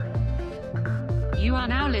You are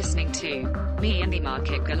now listening to Me and the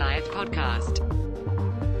Market Goliath podcast.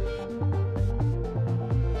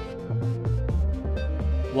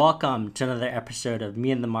 Welcome to another episode of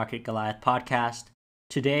Me and the Market Goliath podcast.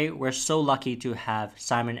 Today, we're so lucky to have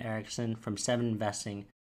Simon Erickson from Seven Investing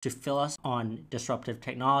to fill us on disruptive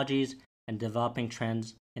technologies and developing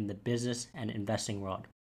trends in the business and investing world.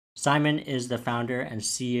 Simon is the founder and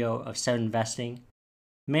CEO of Seven Investing.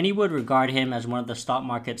 Many would regard him as one of the stock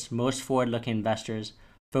market's most forward-looking investors,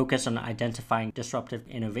 focused on identifying disruptive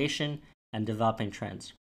innovation and developing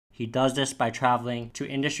trends. He does this by traveling to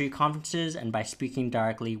industry conferences and by speaking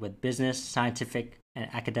directly with business, scientific, and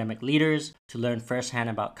academic leaders to learn firsthand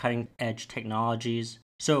about cutting-edge technologies.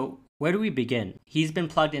 So, where do we begin? He's been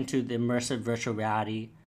plugged into the immersive virtual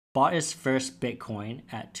reality, bought his first Bitcoin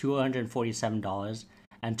at $247,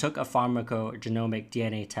 and took a pharmacogenomic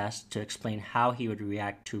DNA test to explain how he would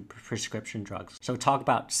react to prescription drugs. So talk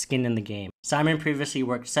about skin in the game. Simon previously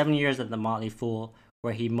worked 7 years at The Motley Fool,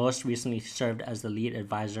 where he most recently served as the lead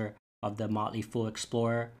advisor of the Motley Fool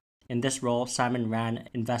Explorer. In this role, Simon ran an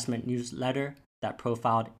investment newsletter that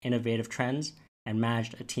profiled innovative trends and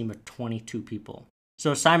managed a team of 22 people.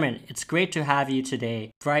 So Simon, it's great to have you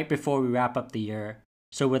today, right before we wrap up the year.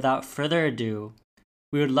 So without further ado,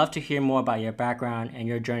 we would love to hear more about your background and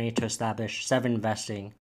your journey to establish Seven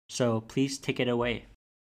Investing. So please take it away.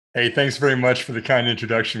 Hey, thanks very much for the kind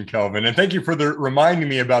introduction, Kelvin. And thank you for reminding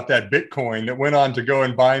me about that Bitcoin that went on to go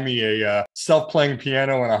and buy me a self-playing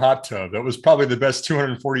piano and a hot tub. That was probably the best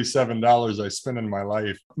 $247 I spent in my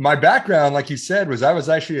life. My background, like you said, was I was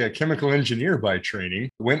actually a chemical engineer by training.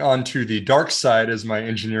 Went on to the dark side, as my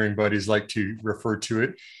engineering buddies like to refer to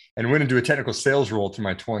it, and went into a technical sales role through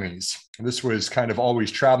my 20s. This was kind of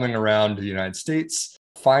always traveling around the United States,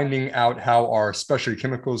 finding out how our specialty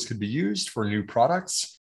chemicals could be used for new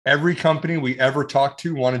products. Every company we ever talked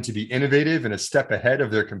to wanted to be innovative and a step ahead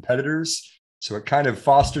of their competitors. So it kind of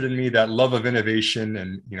fostered in me that love of innovation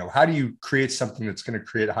and, how do you create something that's going to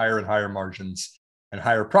create higher and higher margins and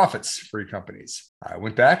higher profits for your companies. I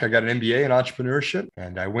went back, I got an MBA in entrepreneurship,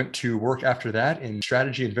 and I went to work after that in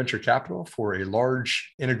strategy and venture capital for a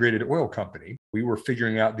large integrated oil company. We were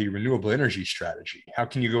figuring out the renewable energy strategy. How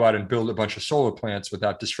can you go out and build a bunch of solar plants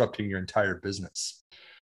without disrupting your entire business?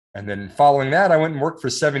 And then following that, I went and worked for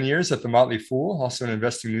 7 years at The Motley Fool, also an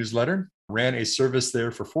investing newsletter. Ran a service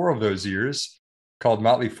there for 4 of those years called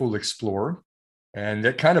Motley Fool Explorer. And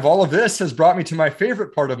that kind of all of this has brought me to my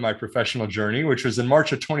favorite part of my professional journey, which was in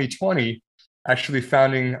March of 2020, actually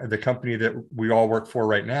founding the company that we all work for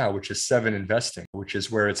right now, which is Seven Investing, which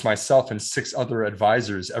is where it's myself and 6 other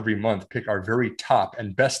advisors every month pick our very top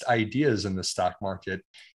and best ideas in the stock market.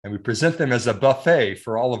 And we present them as a buffet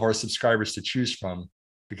for all of our subscribers to choose from,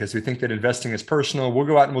 because we think that investing is personal. We'll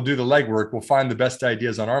go out and we'll do the legwork. We'll find the best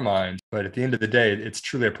ideas on our mind. But at the end of the day, it's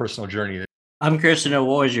truly a personal journey. I'm curious to know,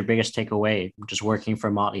 what was your biggest takeaway just working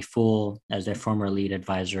for Motley Fool as their former lead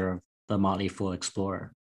advisor of the Motley Fool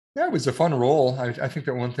Explorer? Yeah, it was a fun role. I think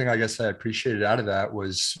that one thing I guess I appreciated out of that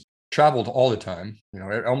was traveled all the time,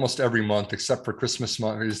 almost every month, except for Christmas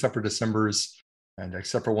month, except for December's, and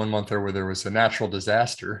except for 1 month there where there was a natural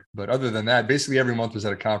disaster. But other than that, basically every month was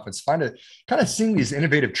at a conference, kind of seeing these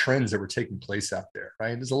innovative trends that were taking place out there,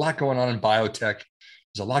 right? There's a lot going on in biotech.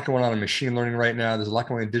 There's a lot going on in machine learning right now. There's a lot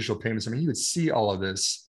going on in digital payments. I mean, you would see all of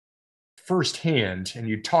this firsthand, and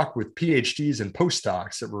you'd talk with PhDs and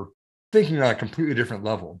postdocs that were thinking on a completely different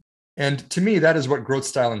level. And to me, that is what growth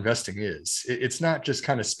style investing is. It's not just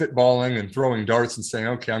kind of spitballing and throwing darts and saying,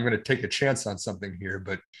 okay, I'm going to take a chance on something here.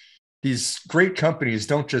 But these great companies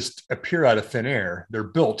don't just appear out of thin air. They're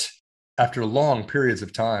built after long periods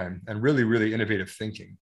of time and really, really innovative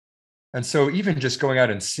thinking. And so even just going out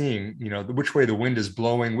and seeing, which way the wind is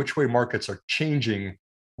blowing, which way markets are changing,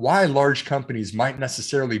 why large companies might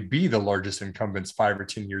necessarily be the largest incumbents 5 or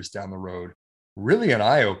 10 years down the road, really an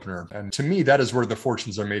eye-opener. And to me, that is where the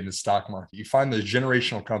fortunes are made in the stock market. You find those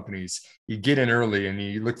generational companies, you get in early and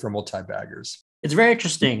you look for multi-baggers. It's very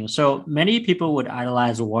interesting. So many people would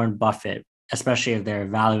idolize Warren Buffett, especially if they're a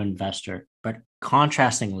value investor. But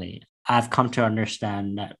contrastingly, I've come to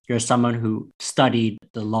understand that you're someone who studied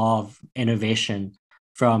the law of innovation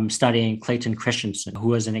from studying Clayton Christensen, who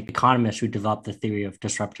was an economist who developed the theory of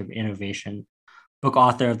disruptive innovation, book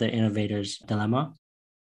author of The Innovator's Dilemma.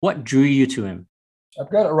 What drew you to him? I've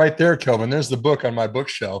got it right there, Kelvin. There's the book on my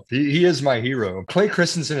bookshelf. He is my hero. Clay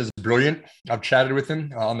Christensen is brilliant. I've chatted with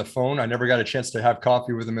him on the phone. I never got a chance to have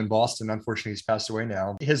coffee with him in Boston. Unfortunately, he's passed away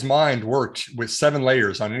now. His mind worked with 7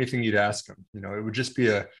 layers on anything you'd ask him. It would just be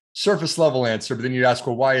a surface level answer, but then you'd ask,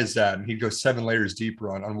 well, why is that? And he'd go 7 layers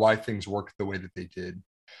deeper on why things worked the way that they did.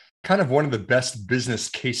 kind of one of the best business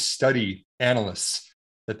case study analysts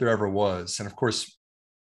that there ever was. And of course,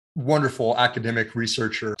 wonderful academic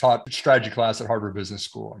researcher, taught strategy class at Harvard Business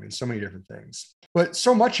School. I mean, so many different things. But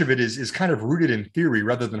so much of it is kind of rooted in theory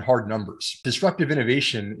rather than hard numbers. Disruptive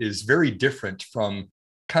innovation is very different from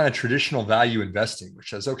kind of traditional value investing, which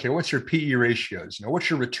says, okay, what's your PE ratios? What's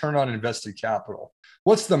your return on invested capital?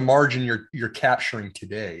 What's the margin you're capturing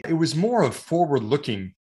today? It was more of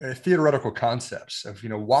forward-looking theoretical concepts of,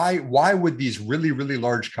 why would these really, really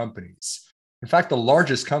large companies, in fact, the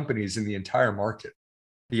largest companies in the entire market,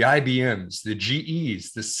 the IBMs, the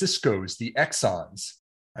GEs, the Ciscos, the Exxons.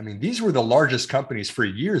 I mean, these were the largest companies for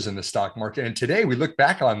years in the stock market. And today we look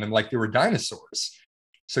back on them like they were dinosaurs.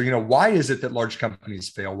 So, why is it that large companies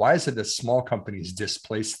fail? Why is it that small companies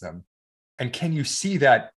displace them? And can you see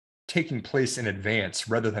that taking place in advance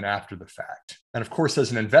rather than after the fact? And of course,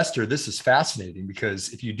 as an investor, this is fascinating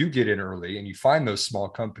because if you do get in early and you find those small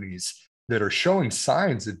companies that are showing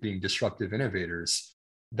signs of being disruptive innovators,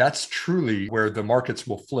 that's truly where the markets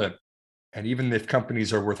will flip. And even if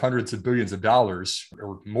companies are worth hundreds of billions of dollars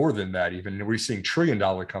or more than that, even we're seeing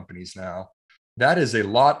trillion-dollar companies now, that is a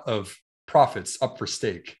lot of profits up for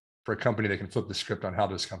stake for a company that can flip the script on how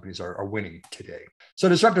those companies are winning today. So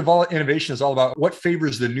disruptive innovation is all about what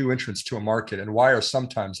favors the new entrants to a market and why are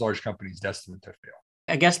sometimes large companies destined to fail.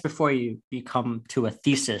 I guess before you come to a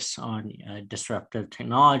thesis on disruptive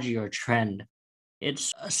technology or trend,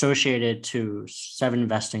 it's associated to Seven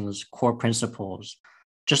Investing's core principles.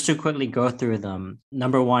 Just to quickly go through them.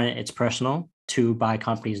 Number one, it's personal. 2, buy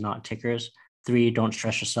companies, not tickers. 3, don't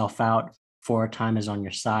stress yourself out. 4, time is on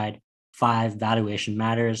your side. 5, valuation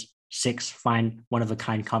matters. 6, find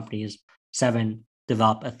one-of-a-kind companies. 7,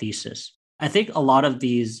 develop a thesis. I think a lot of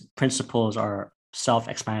these principles are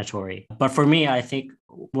self-explanatory. But for me, I think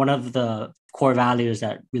one of the core values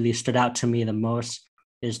that really stood out to me the most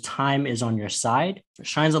is time is on your side. It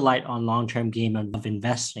shines a light on long-term game of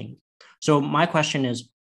investing. So my question is,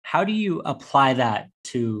 how do you apply that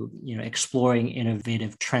to exploring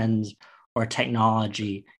innovative trends or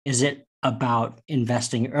technology? Is it about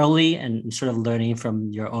investing early and sort of learning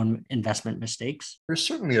from your own investment mistakes? There's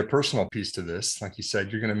certainly a personal piece to this. Like you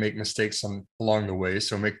said, you're going to make mistakes along the way.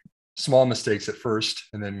 So make small mistakes at first,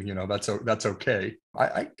 and then that's okay.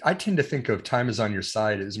 I tend to think of time is on your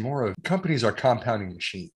side as more of companies are compounding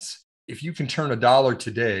machines. If you can turn $1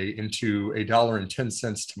 today into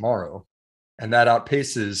 $1.10 tomorrow, and that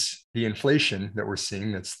outpaces the inflation that we're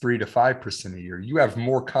seeing, that's 3 to 5% a year, you have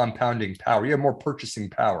more compounding power. You have more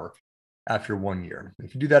purchasing power after 1 year.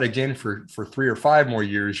 If you do that again for 3 or 5 more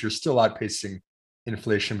years, you're still outpacing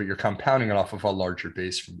inflation, but you're compounding it off of a larger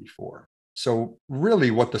base from before. So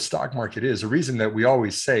really what the stock market is, the reason that we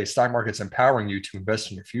always say stock market's empowering you to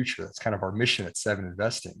invest in your future, that's kind of our mission at Seven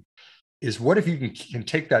Investing, is what if you can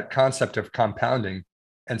take that concept of compounding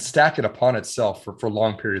and stack it upon itself for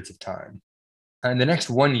long periods of time. And the next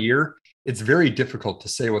 1 year, it's very difficult to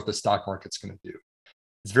say what the stock market's going to do.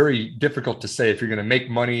 It's very difficult to say if you're going to make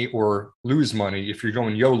money or lose money if you're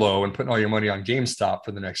going YOLO and putting all your money on GameStop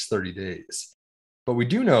for the next 30 days. But we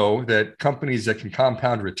do know that companies that can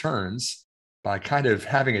compound returns by kind of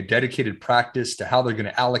having a dedicated practice to how they're going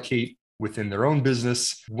to allocate within their own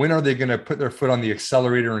business, when are they going to put their foot on the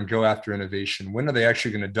accelerator and go after innovation? When are they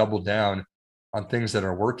actually going to double down on things that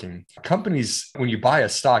are working? Companies, when you buy a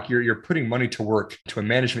stock, you're putting money to work to a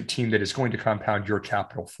management team that is going to compound your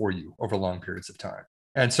capital for you over long periods of time.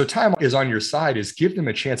 And so time is on your side, is give them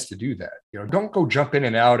a chance to do that. Don't go jump in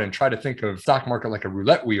and out and try to think of stock market like a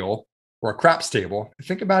roulette wheel or a craps table.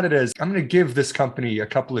 Think about it as, I'm going to give this company a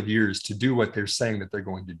couple of years to do what they're saying that they're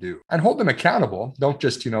going to do, and hold them accountable. Don't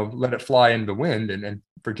just, let it fly in the wind and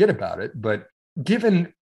forget about it. But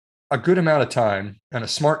given a good amount of time and a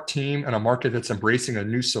smart team and a market that's embracing a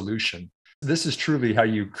new solution, this is truly how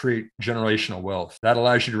you create generational wealth. That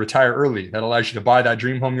allows you to retire early. That allows you to buy that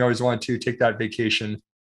dream home you always wanted to, take that vacation,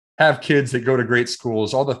 have kids that go to great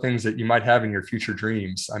schools, all the things that you might have in your future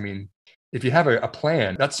dreams. I mean, if you have a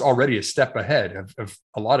plan, that's already a step ahead of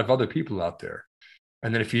a lot of other people out there.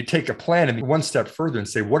 And then if you take a plan and one step further and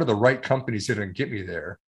say, what are the right companies that are going to get me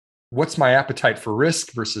there? What's my appetite for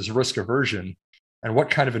risk versus risk aversion? And what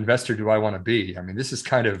kind of investor do I want to be? I mean, this is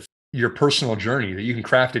kind of your personal journey that you can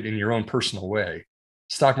craft it in your own personal way.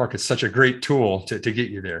 Stock market's such a great tool to get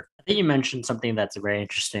you there. I think you mentioned something that's very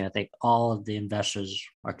interesting. I think all of the investors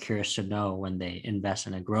are curious to know when they invest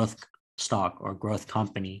in a growth stock or growth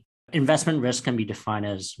company. Investment risk can be defined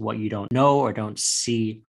as what you don't know or don't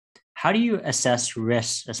see. How do you assess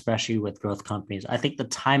risks, especially with growth companies? I think the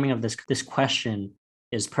timing of this question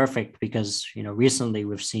is perfect because recently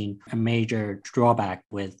we've seen a major drawback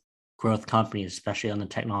with growth companies, especially on the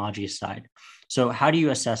technology side. So how do you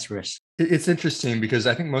assess risk? It's interesting because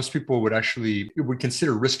I think most people would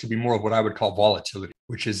consider risk to be more of what I would call volatility,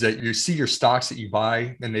 which is that you see your stocks that you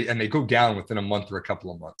buy and they go down within a month or a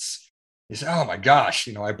couple of months. You say, oh my gosh,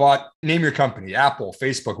 I bought, name your company, Apple,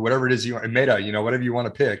 Facebook, whatever it is you want, Meta, whatever you want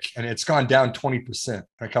to pick. And it's gone down 20% in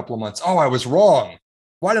a couple of months. Oh, I was wrong.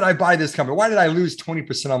 Why did I buy this company? Why did I lose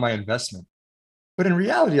 20% on my investment? But in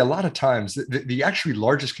reality, a lot of times, the actually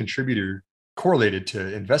largest contributor correlated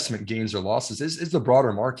to investment gains or losses is the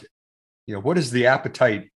broader market. What is the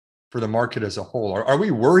appetite for the market as a whole? Are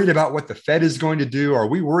we worried about what the Fed is going to do? Are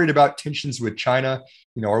we worried about tensions with China?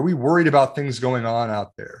 Are we worried about things going on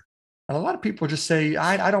out there? And a lot of people just say,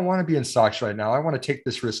 I don't want to be in stocks right now. I want to take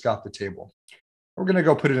this risk off the table. We're going to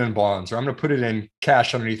go put it in bonds, or I'm going to put it in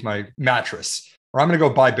cash underneath my mattress, or I'm going to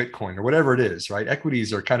go buy Bitcoin or whatever it is, right?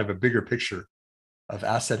 Equities are kind of a bigger picture of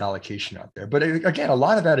asset allocation out there. But again, a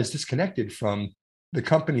lot of that is disconnected from the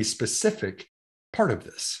company specific part of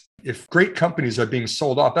this. If great companies are being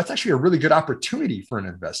sold off, that's actually a really good opportunity for an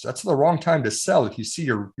investor. That's the wrong time to sell if you see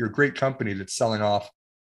your great company that's selling off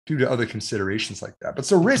due to other considerations like that. But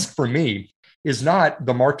so risk for me is not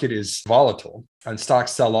the market is volatile and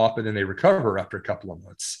stocks sell off and then they recover after a couple of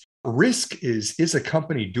months. Risk is a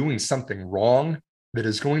company doing something wrong that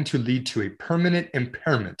is going to lead to a permanent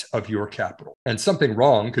impairment of your capital. And something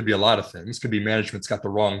wrong could be a lot of things. Could be management's got the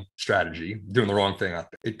wrong strategy, doing the wrong thing out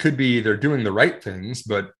there. It could be they're doing the right things,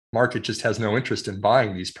 but market just has no interest in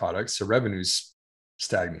buying these products, so revenue's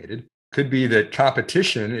stagnated. Could be that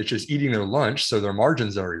competition is just eating their lunch, so their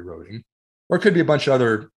margins are eroding. Or it could be a bunch of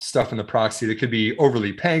other stuff in the proxy that could be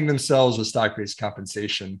overly paying themselves with stock-based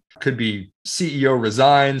compensation. Could be CEO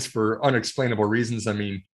resigns for unexplainable reasons. I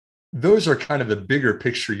mean, those are kind of the bigger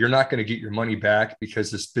picture. You're not going to get your money back because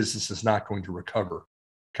this business is not going to recover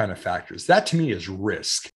kind of factors. That to me is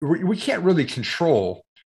risk. We can't really control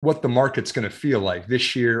what the market's going to feel like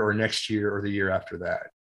this year or next year or the year after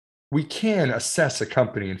that. We can assess a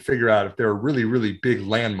company and figure out if there are really, really big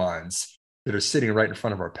landmines that are sitting right in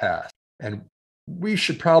front of our path. And we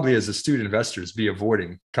should probably, as astute investors, be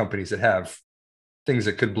avoiding companies that have things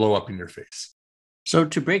that could blow up in your face. So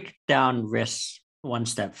to break down risks one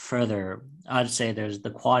step further, I'd say there's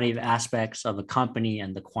the qualitative aspects of a company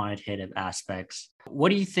and the quantitative aspects. What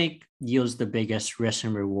do you think yields the biggest risk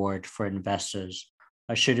and reward for investors?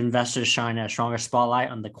 Should investors shine a stronger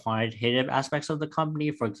spotlight on the quantitative aspects of the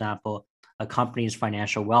company? For example, a company's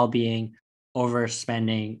financial well-being,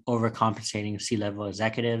 overspending, overcompensating C-level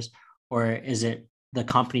executives, or is it the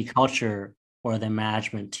company culture or the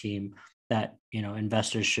management team that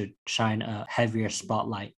investors should shine a heavier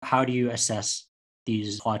spotlight? How do you assess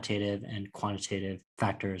these qualitative and quantitative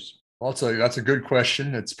factors? Well, that's a good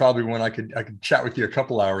question. It's probably one I could chat with you a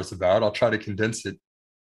couple hours about. I'll try to condense it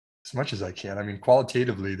as much as I can. I mean,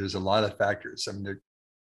 qualitatively, there's a lot of factors. I mean, the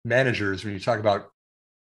managers, when you talk about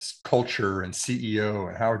culture and CEO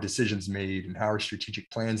and how are decisions made and how are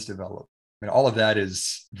strategic plans developed, I mean, all of that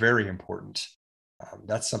is very important.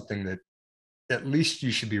 That's something that at least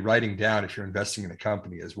you should be writing down if you're investing in a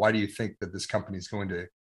company is, why do you think that this company is going to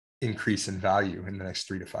increase in value in the next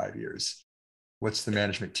 3 to 5 years? What's the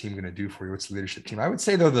management team going to do for you? What's the leadership team? I would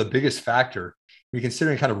say, though, the biggest factor, when you're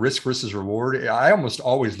considering kind of risk versus reward, I almost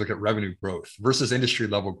always look at revenue growth versus industry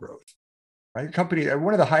level growth. Right? Company,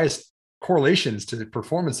 one of the highest correlations to the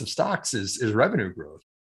performance of stocks is revenue growth.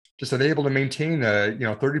 Just are they able to maintain a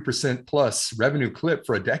 30% plus revenue clip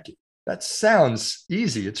for a decade? That sounds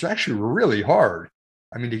easy. It's actually really hard.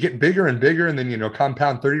 I mean, to get bigger and bigger and then,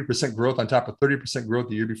 compound 30% growth on top of 30% growth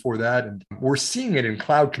the year before that. And we're seeing it in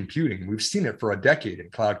cloud computing. We've seen it for a decade in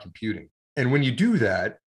cloud computing. And when you do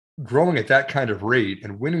that, growing at that kind of rate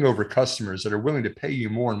and winning over customers that are willing to pay you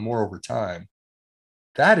more and more over time,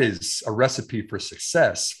 that is a recipe for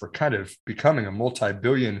success for kind of becoming a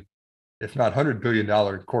multi-billion, if not $100 billion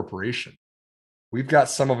corporation. We've got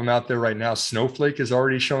some of them out there right now. Snowflake is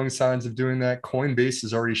already showing signs of doing that. Coinbase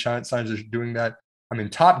is already showing signs of doing that. I mean,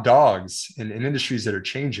 top dogs in industries that are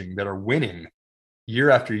changing, that are winning year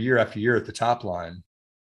after year after year at the top line,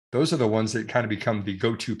 those are the ones that kind of become the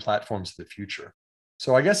go-to platforms of the future.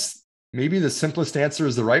 So I guess maybe the simplest answer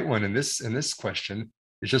is the right one in this question,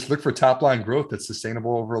 is just look for top line growth that's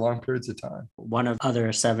sustainable over long periods of time. One of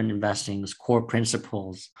other 7 Investing's core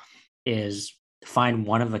principles is find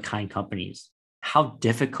one-of-a-kind companies. How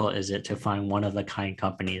difficult is it to find one-of-a-kind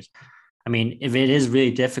companies? I mean, if it is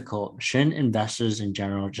really difficult, shouldn't investors in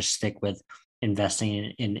general just stick with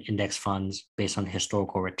investing in index funds based on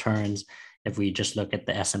historical returns? If we just look at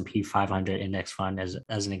the S&P 500 index fund as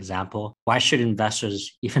an example, why should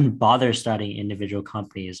investors even bother studying individual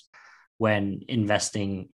companies when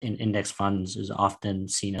investing in index funds is often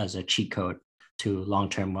seen as a cheat code to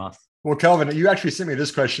long-term wealth? Well, Kelvin, you actually sent me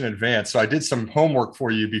this question in advance. So I did some homework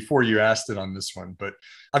for you before you asked it on this one, but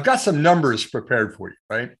I've got some numbers prepared for you,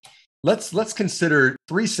 right? Let's consider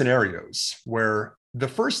three scenarios where the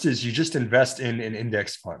first is you just invest in an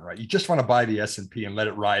index fund, right? You just want to buy the S&P and let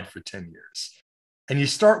it ride for 10 years. And you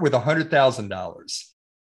start with $100,000.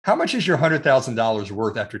 How much is your $100,000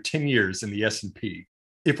 worth after 10 years in the S&P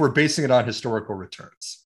if we're basing it on historical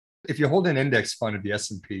returns? If you hold an index fund of the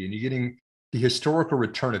S&P and you're getting the historical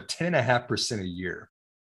return of 10.5% a year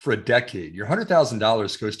for a decade, your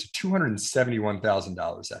 $100,000 goes to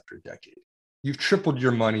 $271,000 after a decade. You've tripled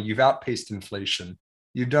your money. You've outpaced inflation.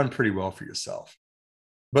 You've done pretty well for yourself.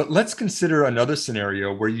 But let's consider another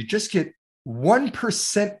scenario where you just get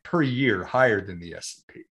 1% per year higher than the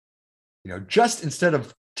S&P. Just instead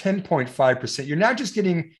of 10.5%, you're now just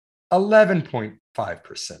getting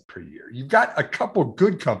 11.5% per year. You've got a couple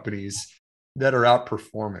good companies that are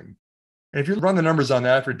outperforming. And if you run the numbers on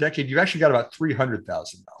that for a decade, you've actually got about $300,000.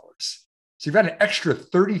 So you've got an extra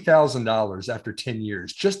 $30,000 after 10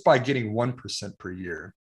 years just by getting 1% per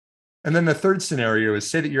year. And then the third scenario is,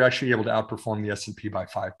 say that you're actually able to outperform the S&P by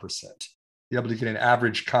 5%. You're able to get an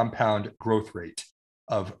average compound growth rate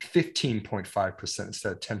of 15.5%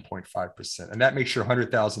 instead of 10.5%. And that makes your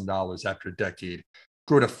 $100,000 after a decade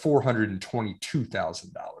grow to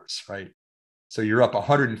 $422,000, right? So you're up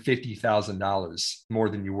 $150,000 more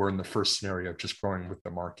than you were in the first scenario of just growing with the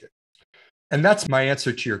market. And that's my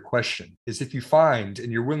answer to your question, is if you find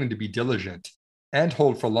and you're willing to be diligent and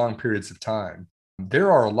hold for long periods of time,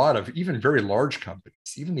 there are a lot of even very large companies,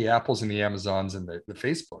 even the Apples and the Amazons and the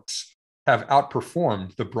Facebooks, have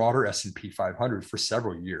outperformed the broader S&P 500 for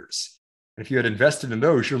several years. And if you had invested in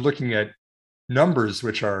those, you're looking at numbers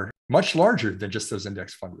which are much larger than just those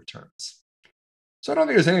index fund returns. So I don't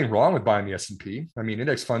think there's anything wrong with buying the S&P. I mean,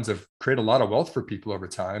 index funds have created a lot of wealth for people over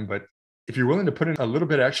time, but if you're willing to put in a little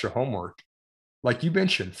bit of extra homework, like you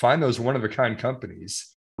mentioned, find those one-of-a-kind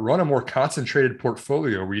companies, run a more concentrated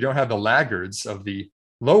portfolio where you don't have the laggards of the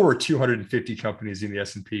lower 250 companies in the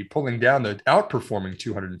S&P pulling down the outperforming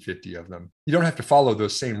 250 of them. You don't have to follow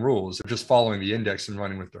those same rules of just following the index and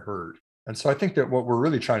running with the herd. And so I think that what we're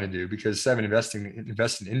really trying to do, because Seven invest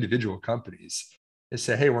in individual companies, is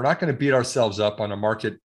say, hey, we're not going to beat ourselves up on a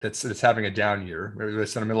market that's having a down year.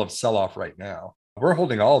 It's in the middle of sell-off right now. We're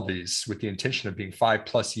holding all of these with the intention of being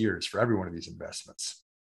 5+ years for every one of these investments.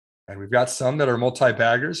 And we've got some that are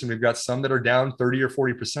multi-baggers, and we've got some that are down 30 or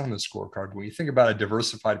 40% on the scorecard. When you think about a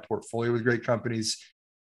diversified portfolio with great companies,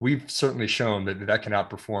 we've certainly shown that can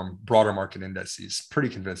outperform broader market indices pretty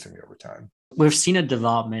convincingly over time. We've seen a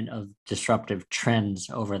development of disruptive trends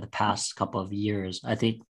over the past couple of years. I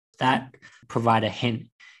think that provide a hint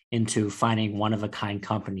into finding one-of-a-kind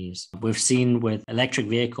companies. We've seen with electric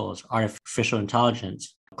vehicles, artificial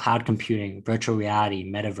intelligence, cloud computing, virtual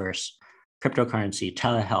reality, metaverse, cryptocurrency,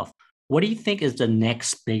 telehealth. What do you think is the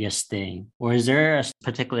next biggest thing? Or is there a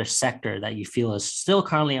particular sector that you feel is still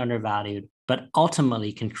currently undervalued, but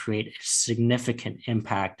ultimately can create a significant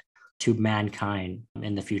impact to mankind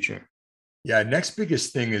in the future? Yeah, next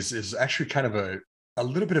biggest thing is actually kind of a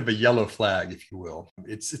little bit of a yellow flag, if you will.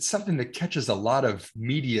 It's something that catches a lot of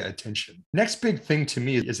media attention. Next big thing to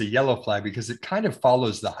me is a yellow flag because it kind of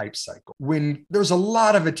follows the hype cycle. When there's a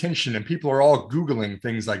lot of attention and people are all Googling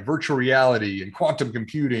things like virtual reality and quantum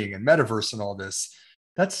computing and metaverse and all this,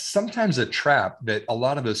 that's sometimes a trap that a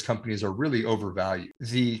lot of those companies are really overvalued.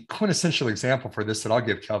 The quintessential example for this that I'll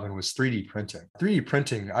give, Kelvin, was 3D printing. 3D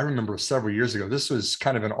printing, I remember several years ago, this was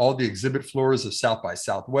kind of in all the exhibit floors of South by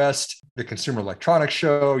Southwest, the Consumer Electronics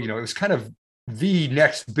Show. It was kind of the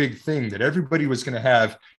next big thing that everybody was going to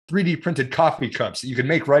have 3D printed coffee cups that you could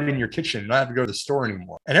make right in your kitchen and not have to go to the store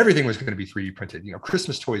anymore. And everything was going to be 3D printed,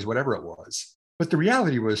 Christmas toys, whatever it was. But the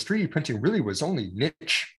reality was 3D printing really was only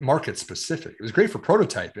niche market specific. It was great for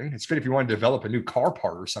prototyping. It's great if you wanted to develop a new car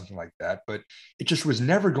part or something like that, but it just was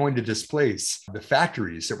never going to displace the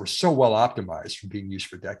factories that were so well optimized from being used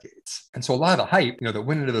for decades. And so a lot of the hype, that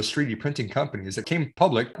went into those 3D printing companies that came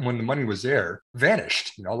public when the money was there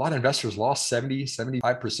vanished. A lot of investors lost 70,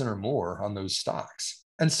 75% or more on those stocks.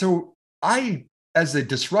 And so I, as a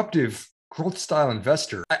disruptive growth style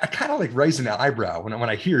investor, I kind of like raising an eyebrow when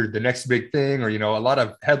I hear the next big thing, or, a lot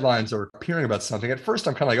of headlines are appearing about something. At first,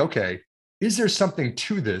 I'm kind of like, okay, is there something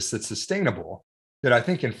to this that's sustainable that I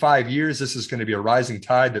think in 5 years, this is going to be a rising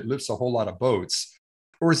tide that lifts a whole lot of boats?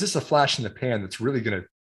 Or is this a flash in the pan that's really going to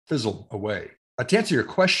fizzle away? To answer your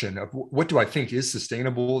question of what do I think is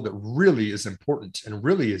sustainable, that really is important and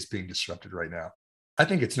really is being disrupted right now, I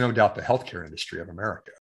think it's no doubt the healthcare industry of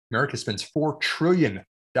America. America spends $4 trillion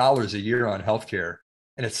a year on healthcare,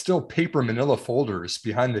 and it's still paper manila folders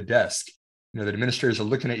behind the desk. The administrators are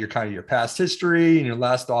looking at your past history and your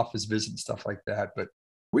last office visit and stuff like that. But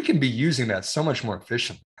we can be using that so much more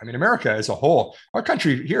efficiently. I mean, America as a whole, our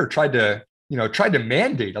country here tried to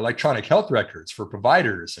mandate electronic health records for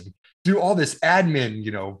providers and do all this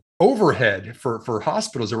admin, overhead for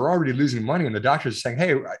hospitals that were already losing money. And the doctors are saying,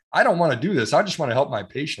 hey, I don't want to do this. I just want to help my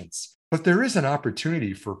patients. But there is an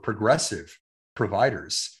opportunity for progressive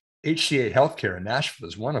providers. HCA Healthcare in Nashville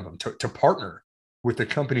is one of them, to partner with the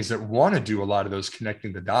companies that want to do a lot of those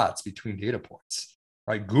connecting the dots between data points.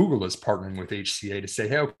 Right? Google is partnering with HCA to say,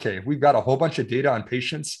 hey, okay, if we've got a whole bunch of data on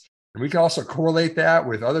patients, and we can also correlate that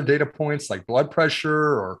with other data points like blood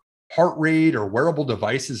pressure or heart rate or wearable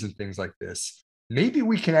devices and things like this, maybe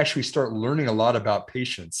we can actually start learning a lot about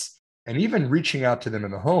patients and even reaching out to them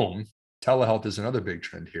in the home. Telehealth is another big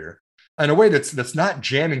trend here, in a way that's not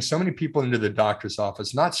jamming so many people into the doctor's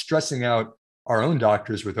office, not stressing out our own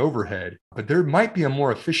doctors with overhead, but there might be a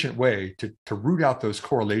more efficient way to root out those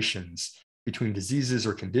correlations between diseases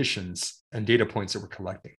or conditions and data points that we're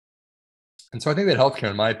collecting. And so I think that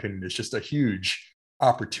healthcare, in my opinion, is just a huge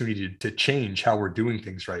opportunity to change how we're doing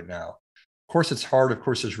things right now. Of course, it's hard. Of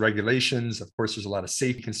course, there's regulations. Of course, there's a lot of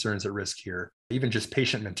safety concerns at risk here, even just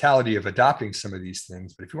patient mentality of adopting some of these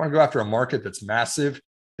things. But if you want to go after a market that's massive,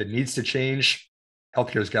 that needs to change,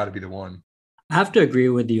 healthcare has got to be the one. I have to agree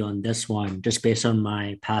with you on this one, just based on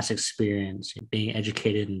my past experience being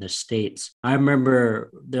educated in the States. I remember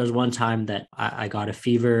there was one time that I got a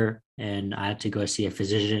fever and I had to go see a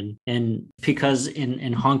physician. And because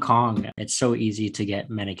in Hong Kong, it's so easy to get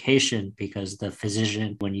medication because the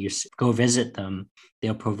physician, when you go visit them,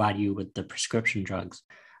 they'll provide you with the prescription drugs.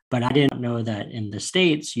 But I didn't know that in the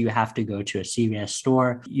States, you have to go to a CVS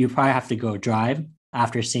store. You probably have to go drive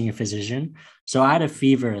after seeing a physician. So I had a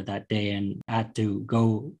fever that day and I had to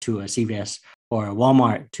go to a CVS or a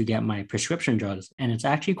Walmart to get my prescription drugs. And it's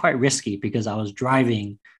actually quite risky because I was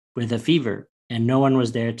driving with a fever and no one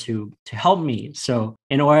was there to help me. So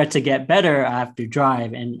in order to get better, I have to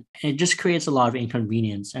drive, and it just creates a lot of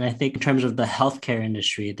inconvenience. And I think in terms of the healthcare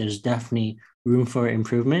industry, there's definitely room for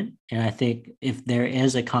improvement. And I think if there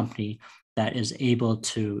is a company that is able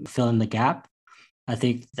to fill in the gap, I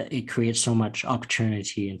think that it creates so much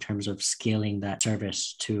opportunity in terms of scaling that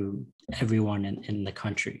service to everyone in the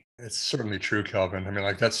country. It's certainly true, Kelvin. I mean,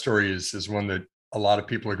 like that story is one that a lot of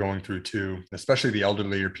people are going through too, especially the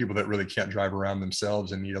elderly or people that really can't drive around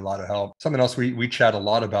themselves and need a lot of help. Something else we chat a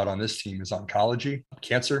lot about on this team is oncology,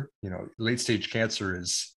 cancer. Late stage cancer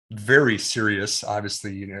is very serious.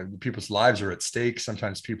 Obviously, people's lives are at stake.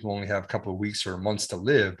 Sometimes people only have a couple of weeks or months to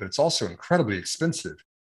live, but it's also incredibly expensive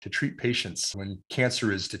to treat patients when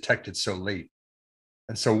cancer is detected so late.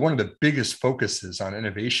 And so one of the biggest focuses on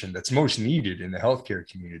innovation that's most needed in the healthcare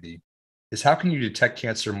community is how can you detect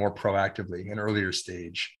cancer more proactively in earlier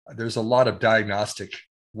stage? There's a lot of diagnostic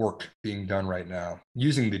work being done right now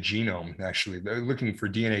using the genome. Actually, they're looking for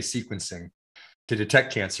DNA sequencing to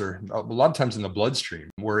detect cancer, a lot of times in the bloodstream,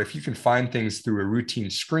 where if you can find things through a routine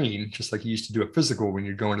screen, just like you used to do a physical when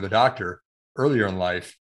you're going to the doctor earlier in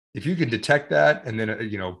life, if you can detect that and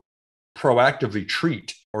then, proactively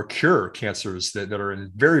treat or cure cancers that are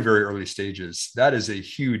in very, very early stages, that is a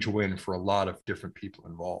huge win for a lot of different people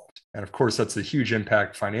involved. And of course, that's a huge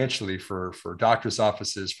impact financially for doctors'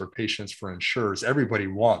 offices, for patients, for insurers. Everybody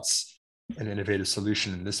wants an innovative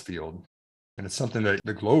solution in this field. And it's something that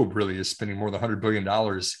the globe really is spending more than $100 billion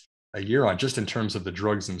a year on, just in terms of the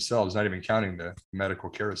drugs themselves, not even counting the medical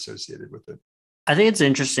care associated with it. I think it's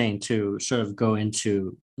interesting to sort of go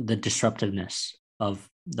into the disruptiveness of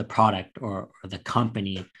the product or the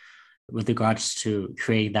company with regards to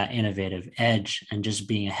creating that innovative edge and just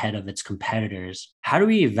being ahead of its competitors. How do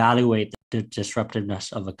we evaluate the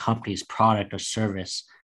disruptiveness of a company's product or service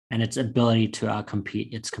and its ability to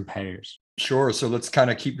outcompete its competitors? Sure. So let's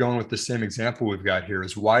kind of keep going with the same example we've got here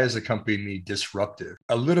is why is a company disruptive?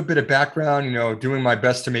 A little bit of background, doing my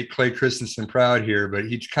best to make Clay Christensen proud here, but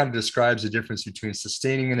he kind of describes the difference between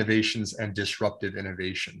sustaining innovations and disruptive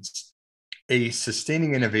innovations. A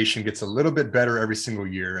sustaining innovation gets a little bit better every single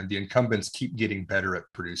year, and the incumbents keep getting better at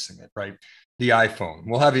producing it, right? The iPhone,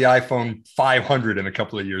 we'll have the iPhone 500 in a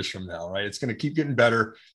couple of years from now, right? It's going to keep getting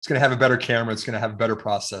better. It's going to have a better camera. It's going to have a better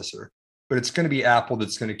processor, but it's going to be Apple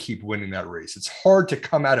that's going to keep winning that race. It's hard to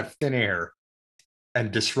come out of thin air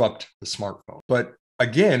and disrupt the smartphone. But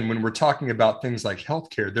again, when we're talking about things like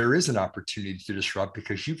healthcare, there is an opportunity to disrupt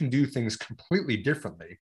because you can do things completely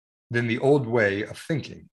differently than the old way of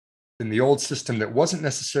thinking, than the old system that wasn't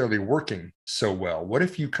necessarily working so well. What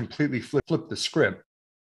if you completely flip the script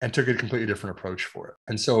and took a completely different approach for it.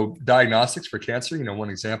 And so diagnostics for cancer, one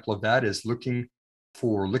example of that is looking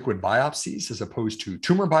for liquid biopsies as opposed to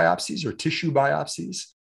tumor biopsies or tissue biopsies,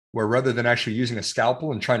 where rather than actually using a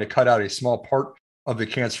scalpel and trying to cut out a small part of the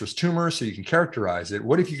cancerous tumor so you can characterize it,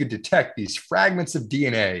 what if you could detect these fragments of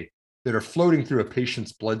DNA that are floating through a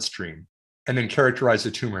patient's bloodstream and then characterize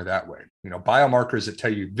the tumor that way? Biomarkers that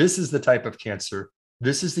tell you this is the type of cancer,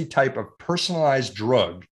 this is the type of personalized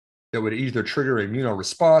drug that would either trigger an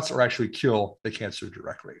immunoresponse or actually kill the cancer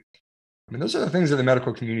directly. Those are the things that the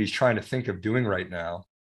medical community is trying to think of doing right now.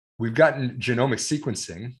 We've gotten genomic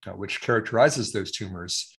sequencing, which characterizes those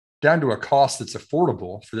tumors, down to a cost that's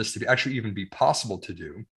affordable for this to actually even be possible to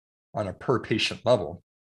do on a per patient level.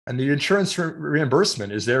 And the insurance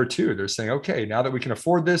reimbursement is there too. They're saying, okay, now that we can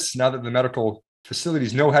afford this, now that the medical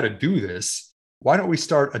facilities know how to do this, why don't we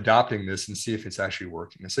start adopting this and see if it's actually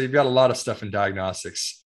working? And so you've got a lot of stuff in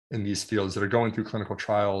diagnostics in these fields that are going through clinical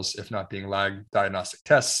trials, if not being lagged diagnostic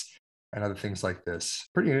tests and other things like this.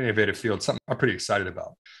 Pretty innovative field, something I'm pretty excited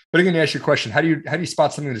about. But again, to ask you a question, how do you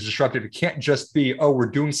spot something that's disruptive? It can't just be, we're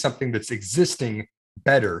doing something that's existing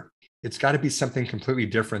better. It's got to be something completely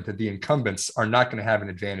different that the incumbents are not going to have an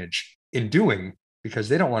advantage in doing because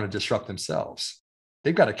they don't want to disrupt themselves.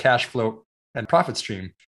 They've got a cash flow and profit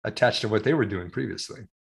stream attached to what they were doing previously.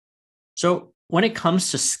 So when it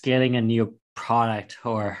comes to scaling a new product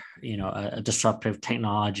or a disruptive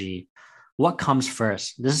technology, what comes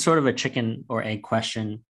first? This is sort of a chicken or egg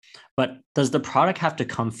question, but does the product have to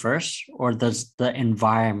come first, or does the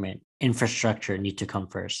environment infrastructure need to come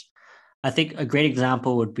first? I think a great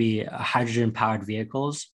example would be hydrogen powered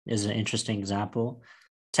vehicles is an interesting example.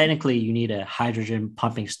 Technically, you need a hydrogen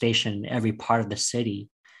pumping station in every part of the city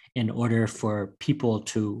in order for people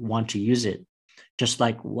to want to use it. Just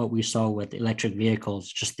like what we saw with electric vehicles,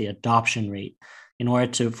 just the adoption rate. In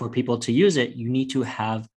order for people to use it, you need to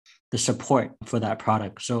have the support for that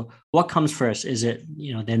product. So what comes first? Is it,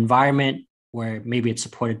 the environment where maybe it's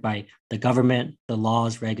supported by the government, the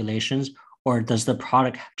laws, regulations, or does the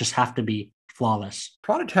product just have to be flawless?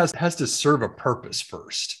 Product has to serve a purpose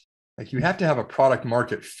first. Like you have to have a product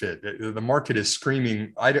market fit. The market is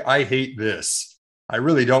screaming, I hate this. I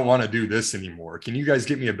really don't want to do this anymore. Can you guys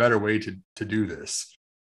get me a better way to do this?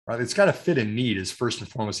 Right? It's got to fit a need is first and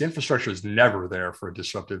foremost. The infrastructure is never there for a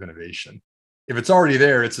disruptive innovation. If it's already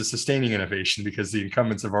there, it's a sustaining innovation because the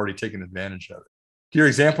incumbents have already taken advantage of it. To your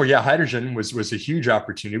example, hydrogen was a huge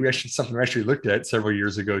opportunity. Something we actually looked at several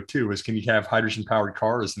years ago too, was can you have hydrogen powered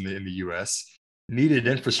cars in the US? Needed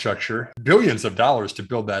infrastructure, billions of dollars to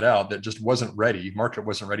build that out that just wasn't ready. Market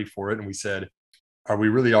wasn't ready for it. And we said, are we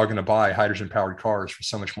really all going to buy hydrogen powered cars for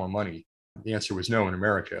so much more money? The answer was no in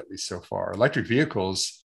America, at least so far. Electric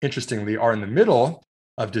vehicles, interestingly, are in the middle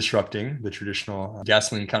of disrupting the traditional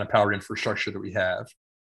gasoline kind of powered infrastructure that we have.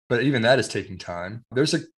 But even that is taking time.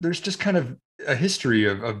 There's just kind of a history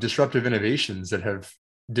of disruptive innovations that have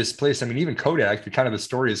displaced. Even Kodak, the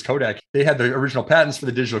story is Kodak, they had the original patents for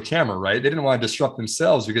the digital camera, right? They didn't want to disrupt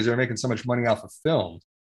themselves because they were making so much money off of film.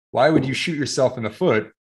 Why would you shoot yourself in the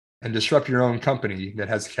foot and disrupt your own company that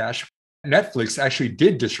has cash? Netflix actually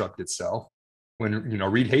did disrupt itself when,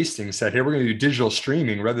 Reed Hastings said, hey, we're going to do digital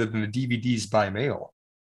streaming rather than the DVDs by mail.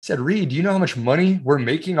 I said, Reed, do you know how much money we're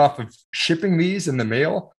making off of shipping these in the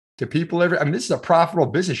mail to people this is a profitable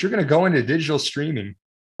business. You're going to go into digital streaming.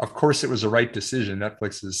 Of course, it was the right decision.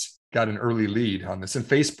 Netflix has got an early lead on this. And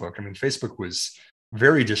Facebook, Facebook was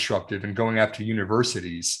very disruptive in going after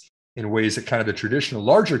universities in ways that kind of the traditional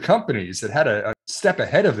larger companies that had a step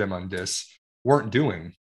ahead of them on this weren't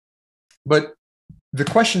doing. But the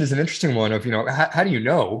question is an interesting one of, how do you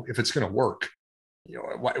know if it's going to work?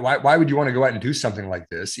 Why would you want to go out and do something like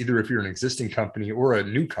this? Either if you're an existing company or a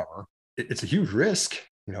newcomer, it's a huge risk.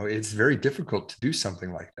 It's very difficult to do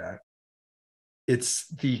something like that. It's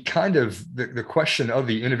the kind of the question of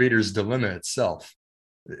the innovator's dilemma itself.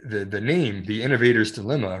 The name, the innovator's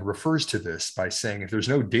dilemma, refers to this by saying if there's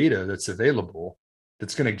no data that's available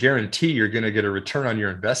that's going to guarantee you're going to get a return on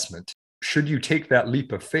your investment, should you take that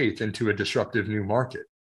leap of faith into a disruptive new market?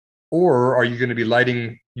 Or are you going to be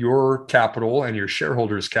lighting your capital and your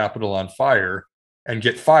shareholders' capital on fire and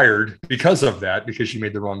get fired because of that, because you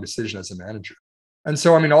made the wrong decision as a manager? And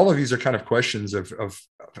so, all of these are kind of questions of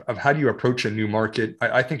how do you approach a new market?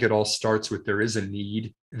 I think it all starts with there is a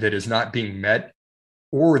need that is not being met,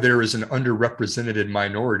 or there is an underrepresented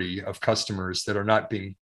minority of customers that are not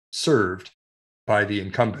being served by the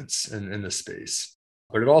incumbents in this space.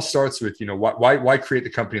 But it all starts with, why create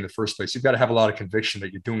the company in the first place? You've got to have a lot of conviction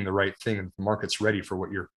that you're doing the right thing and the market's ready for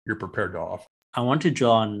what you're prepared to offer. I want to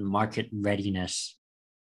draw on market readiness.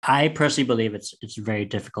 I personally believe it's very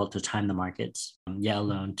difficult to time the markets, yet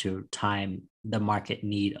alone to time the market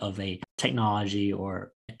need of a technology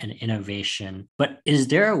or an innovation. But is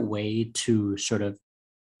there a way to sort of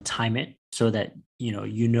time it so that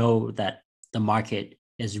you know that the market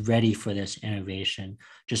is ready for this innovation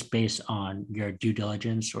just based on your due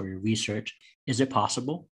diligence or your research? Is it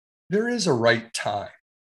possible? There is a right time.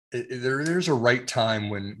 There's a right time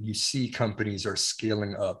when you see companies are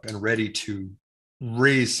scaling up and ready to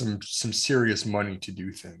raise some serious money to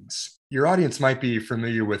do things. Your audience might be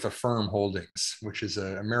familiar with Affirm Holdings, which is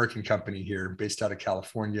an American company here based out of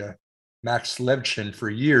California. Max Levchin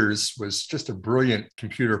for years was just a brilliant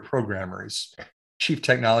computer programmer. He's chief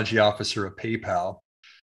technology officer of PayPal.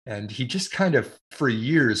 And he just kind of, for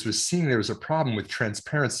years, was seeing there was a problem with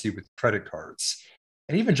transparency with credit cards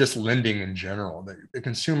and even just lending in general. The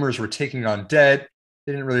consumers were taking on debt.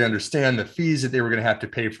 They didn't really understand the fees that they were going to have to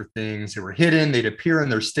pay for things. They were hidden. They'd appear in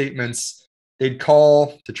their statements. They'd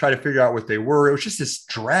call to try to figure out what they were. It was just this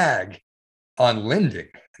drag on lending.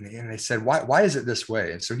 And they said, why is it this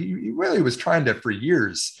way? And so he really was trying to, for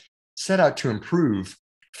years, set out to improve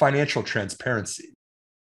financial transparency.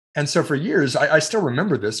 And so for years, I still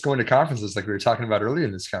remember this, going to conferences like we were talking about earlier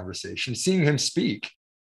in this conversation, seeing him speak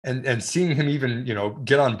and seeing him even,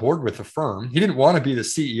 get on board with Affirm. He didn't want to be the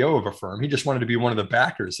CEO of Affirm. He just wanted to be one of the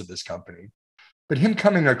backers of this company. But him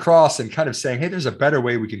coming across and kind of saying, hey, there's a better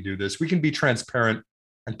way we can do this. We can be transparent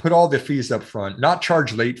and put all the fees up front, not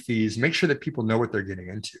charge late fees, make sure that people know what they're getting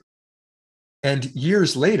into. And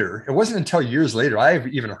years later, it wasn't until years later, I've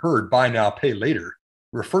even heard buy now, pay later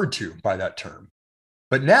referred to by that term.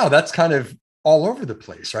 But now that's kind of all over the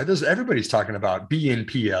place, right? Everybody's talking about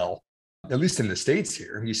BNPL, at least in the States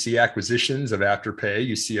here. You see acquisitions of Afterpay.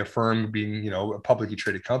 You see Affirm being, a publicly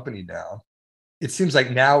traded company now. It seems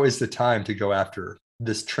like now is the time to go after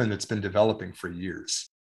this trend that's been developing for years.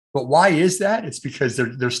 But why is that? It's because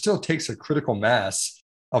there still takes a critical mass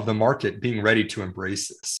of the market being ready to embrace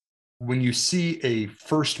this. When you see a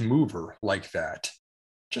first mover like that,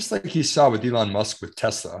 just like you saw with Elon Musk with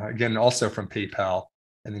Tesla, again, also from PayPal,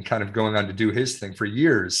 and then kind of going on to do his thing for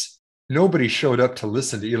years, nobody showed up to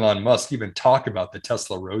listen to Elon Musk even talk about the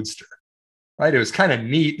Tesla Roadster, right? It was kind of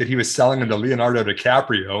neat that he was selling them to Leonardo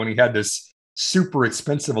DiCaprio, and he had this super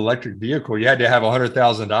expensive electric vehicle. You had to have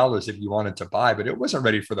 $100,000 if you wanted to buy, but it wasn't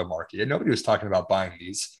ready for the market. Nobody was talking about buying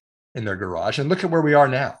these in their garage. And look at where we are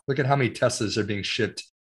now. Look at how many Teslas are being shipped,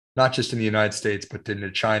 not just in the United States, but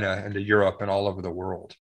into China and to Europe and all over the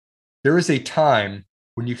world. There is a time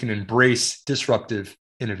when you can embrace disruptive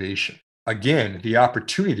innovation. Again, the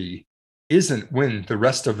opportunity isn't when the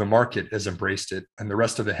rest of the market has embraced it and the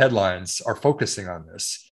rest of the headlines are focusing on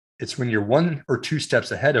this. It's when you're 1 or 2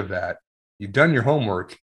 steps ahead of that. You've done your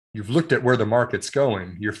homework. You've looked at where the market's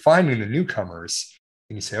going. You're finding the newcomers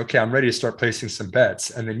and you say, okay, I'm ready to start placing some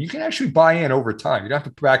bets. And then you can actually buy in over time. You don't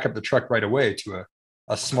have to back up the truck right away to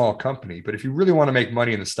a small company. But if you really want to make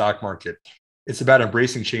money in the stock market, it's about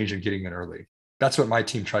embracing change and getting in early. That's what my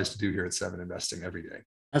team tries to do here at Seven Investing every day.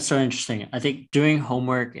 That's so interesting. I think doing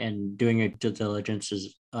homework and doing your due diligence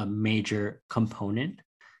is a major component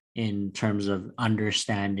in terms of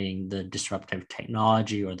understanding the disruptive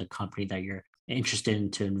technology or the company that you're interested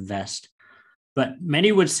in to invest. But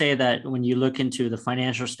many would say that when you look into the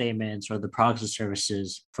financial statements or the products and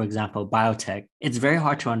services, for example, biotech, it's very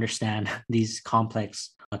hard to understand these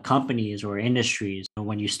complex companies or industries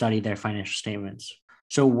when you study their financial statements.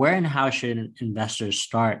 So where and how should investors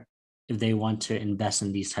start if they want to invest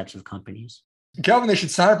in these types of companies? Kelvin, they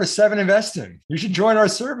should sign up for Seven Investing. You should join our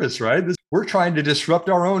service, right? We're trying to disrupt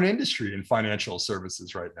our own industry in financial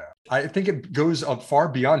services right now. I think it goes up far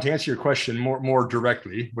beyond, to answer your question more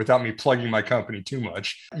directly, without me plugging my company too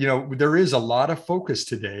much. There is a lot of focus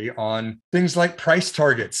today on things like price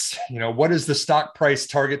targets. What is the stock price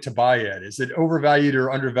target to buy at? Is it overvalued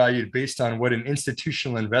or undervalued based on what an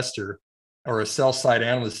institutional investor or a sell side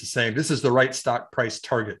analyst is saying? This is the right stock price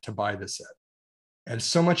target to buy this at. And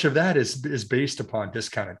so much of that is based upon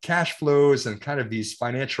discounted cash flows and kind of these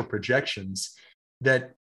financial projections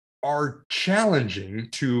that are challenging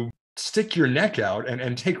to stick your neck out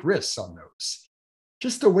and take risks on those.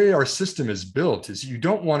 Just the way our system is built is you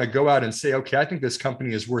don't want to go out and say, okay, I think this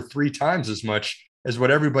company is worth 3 times as much as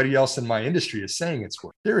what everybody else in my industry is saying it's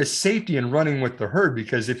worth. There is safety in running with the herd,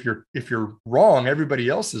 because if you're wrong, everybody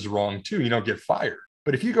else is wrong too. You don't get fired.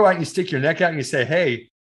 But if you go out and you stick your neck out and you say, hey,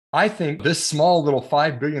 I think this small little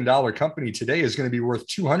 $5 billion company today is going to be worth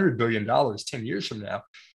 $200 billion 10 years from now,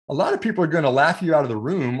 a lot of people are going to laugh you out of the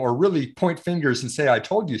room or really point fingers and say, I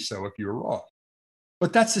told you so if you were wrong.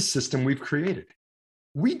 But that's the system we've created.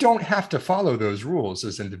 We don't have to follow those rules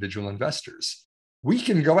as individual investors. we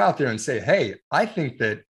can go out there and say, hey, I think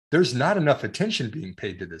that there's not enough attention being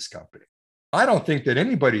paid to this company. I don't think that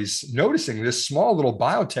anybody's noticing this small little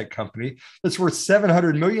biotech company that's worth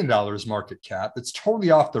 $700 million market cap, that's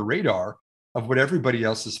totally off the radar of what everybody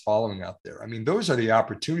else is following out there. I mean, those are the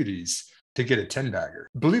opportunities to get a 10-bagger.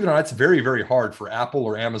 Believe it or not, it's very, very hard for Apple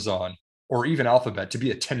or Amazon or even Alphabet to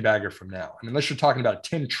be a 10-bagger from now. I mean, unless you're talking about a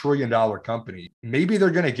 $10 trillion company, maybe they're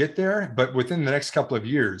going to get there, but within the next couple of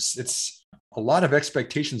years, it's a lot of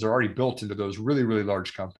expectations are already built into those really, really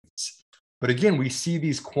large companies. But again, we see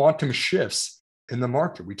these quantum shifts in the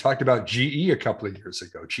market. We talked about GE a couple of years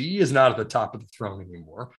ago. GE is not at the top of the throne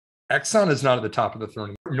anymore. Exxon is not at the top of the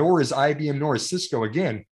throne, nor is IBM, nor is Cisco.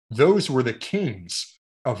 Again, those were the kings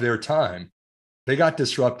of their time. They got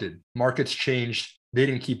disrupted. Markets changed. They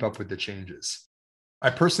didn't keep up with the changes. I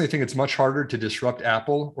personally think it's much harder to disrupt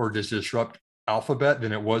Apple or to disrupt Alphabet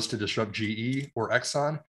than it was to disrupt GE or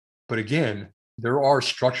Exxon. But again, there are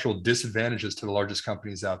structural disadvantages to the largest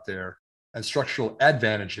companies out there and structural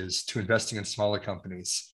advantages to investing in smaller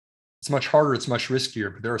companies. It's much harder, it's much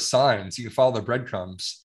riskier, but there are signs. You can follow the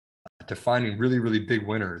breadcrumbs to finding really, really big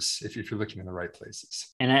winners if you're looking in the right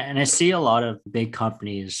places. And I see a lot of big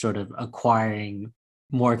companies sort of acquiring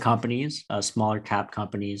more companies, smaller cap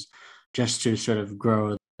companies, just to sort of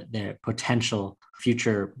grow their potential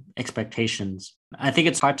future expectations. I think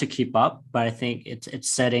it's hard to keep up, but I think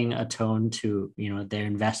it's setting a tone to, their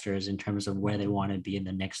investors in terms of where they want to be in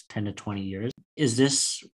the next 10 to 20 years. Is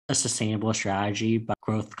this a sustainable strategy by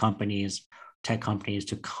growth companies, tech companies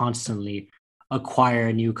to constantly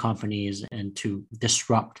acquire new companies and to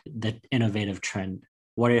disrupt the innovative trend?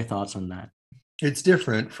 What are your thoughts on that? It's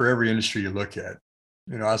different for every industry you look at.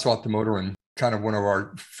 Aswath Damodaran, kind of one of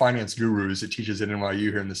our finance gurus that teaches at NYU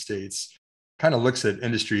here in the States, kind of looks at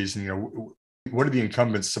industries and, what are the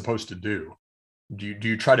incumbents supposed to do? Do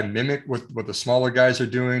you try to mimic what the smaller guys are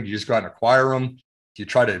doing? Do you just go out and acquire them? Do you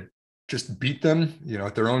try to just beat them,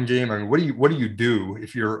 at their own game? I mean, what do you do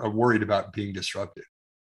if you're worried about being disrupted?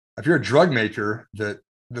 If you're a drug maker, the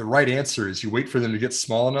right answer is you wait for them to get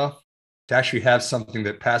small enough to actually have something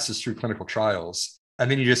that passes through clinical trials.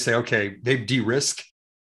 And then you just say, okay, they've de-risked.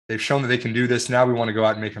 They've shown that they can do this. Now we want to go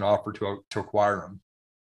out and make an offer to acquire them.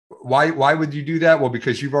 Why would you do that? Well,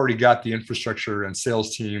 because you've already got the infrastructure and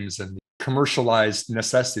sales teams and commercialized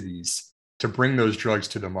necessities to bring those drugs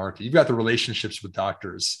to the market. You've got the relationships with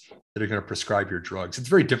doctors that are going to prescribe your drugs. It's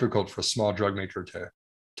very difficult for a small drug maker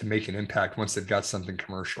to make an impact once they've got something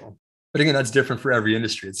commercial. But again, that's different for every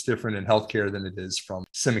industry. It's different in healthcare than it is from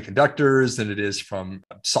semiconductors, than it is from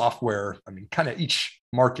software. I mean, kind of each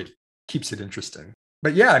market keeps it interesting.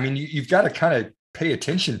 But yeah, I mean, you've got to kind of pay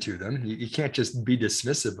attention to them. You can't just be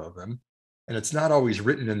dismissive of them. And it's not always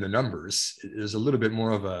written in the numbers. It is a little bit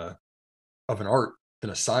more of an art than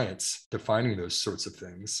a science defining those sorts of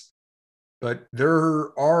things. But there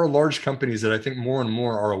are large companies that I think more and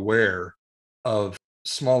more are aware of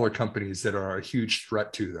smaller companies that are a huge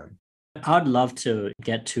threat to them. I'd love to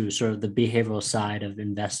get to sort of the behavioral side of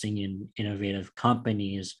investing in innovative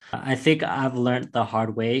companies. I think I've learned the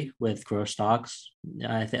hard way with growth stocks.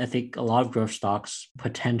 I think a lot of growth stocks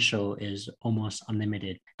potential is almost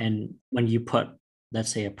unlimited. And when you put,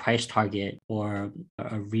 let's say, a price target or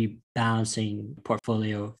a rebalancing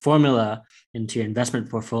portfolio formula into your investment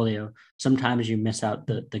portfolio, sometimes you miss out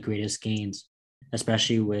the greatest gains,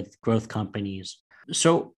 especially with growth companies.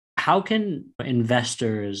 So how can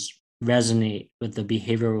investors resonate with the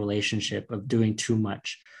behavioral relationship of doing too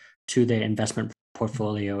much to their investment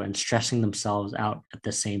portfolio and stressing themselves out at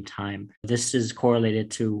the same time? This is correlated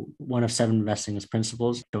to one of 7 Investing's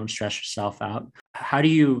principles: don't stress yourself out. How do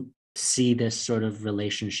you see this sort of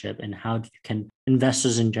relationship, and how can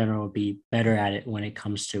investors in general be better at it when it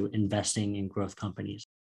comes to investing in growth companies?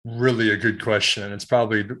 Really a good question. It's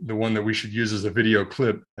probably the one that we should use as a video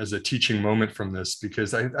clip, as a teaching moment from this,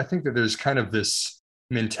 because I think that there's kind of this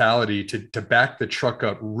mentality to back the truck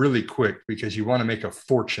up really quick because you want to make a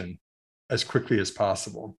fortune as quickly as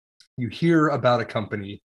possible. You hear about a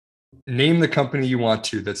company, name the company you want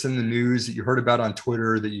to, that's in the news, that you heard about on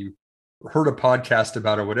Twitter, that you heard a podcast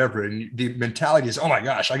about or whatever. And the mentality is, oh my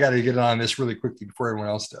gosh, I got to get on this really quickly before everyone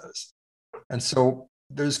else does. And so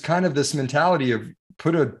there's kind of this mentality of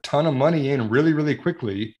put a ton of money in really, really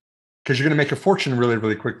quickly because you're going to make a fortune really,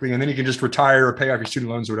 really quickly. And then you can just retire or pay off your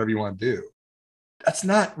student loans or whatever you want to do. That's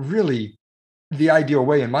not really the ideal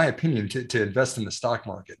way, in my opinion, to invest in the stock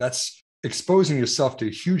market. That's exposing yourself to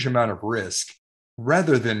a huge amount of risk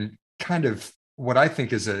rather than kind of what I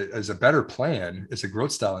think is a better plan as a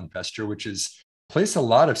growth style investor, which is place a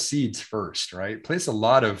lot of seeds first, right? Place a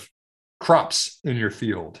lot of crops in your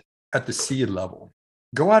field at the seed level.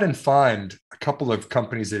 Go out and find a couple of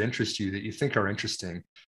companies that interest you that you think are interesting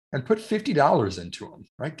and put $50 into them,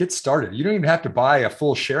 right? Get started. You don't even have to buy a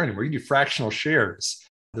full share anymore. You do fractional shares.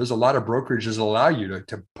 There's a lot of brokerages that allow you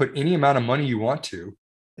to put any amount of money you want to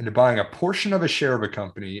into buying a portion of a share of a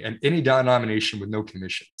company and any denomination with no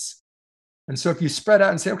commissions. And so if you spread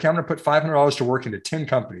out and say, okay, I'm going to put $500 to work into 10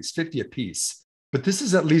 companies, 50 a piece, but this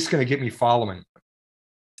is at least going to get me following.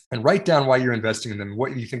 And write down why you're investing in them,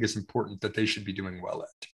 what you think is important that they should be doing well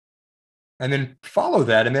at. And then follow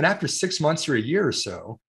that. And then after 6 months or a year or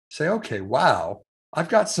so, say, okay, wow, I've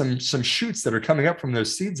got some shoots that are coming up from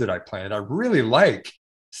those seeds that I planted. I really like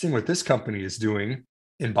seeing what this company is doing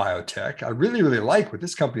in biotech. I really, really like what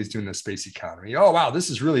this company is doing in the space economy. Oh, wow, this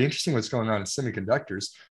is really interesting what's going on in semiconductors.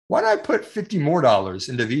 Why don't I put $50 more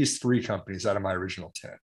into these 3 companies out of my original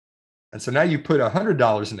 10? And so now you put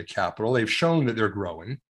 $100 into capital. They've shown that they're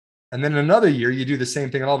growing. And then another year, you do the same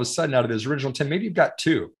thing. And all of a sudden, out of those original 10, maybe you've got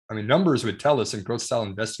 2. I mean, numbers would tell us in growth style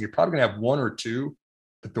investing, you're probably going to have 1 or 2,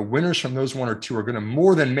 but the winners from those 1 or 2 are going to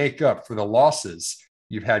more than make up for the losses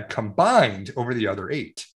you've had combined over the other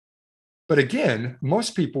 8. But again,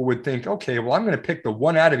 most people would think, okay, well, I'm going to pick the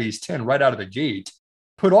 1 out of these 10 right out of the gate,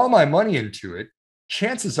 put all my money into it.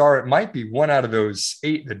 Chances are it might be 1 out of those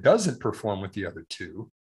 8 that doesn't perform with the other 2.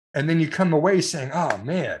 And then you come away saying, oh,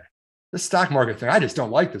 man, this stock market thing, I just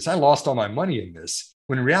don't like this. I lost all my money in this.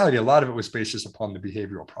 When in reality, a lot of it was based just upon the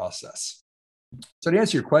behavioral process. So to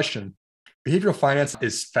answer your question, behavioral finance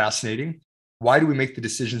is fascinating. Why do we make the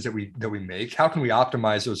decisions that we make? How can we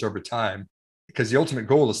optimize those over time? Because the ultimate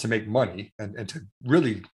goal is to make money and to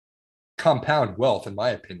really compound wealth, in my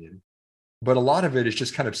opinion. But a lot of it is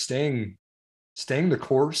just kind of staying the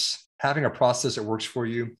course, having a process that works for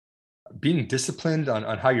you, being disciplined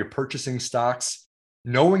on how you're purchasing stocks,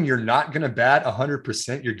 knowing you're not going to bat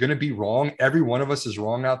 100%. You're going to be wrong. Every one of us is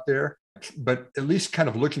wrong out there, but at least kind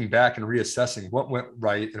of looking back and reassessing what went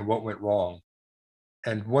right and what went wrong.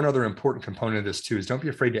 And one other important component of this too is don't be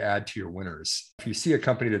afraid to add to your winners. If you see a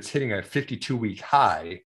company that's hitting a 52-week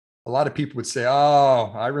high, a lot of people would say,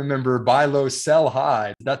 oh, I remember buy low, sell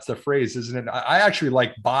high. That's the phrase, isn't it? I actually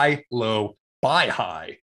like buy low, buy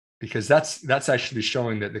high, because that's actually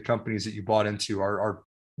showing that the companies that you bought into are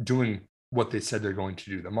doing what they said they're going to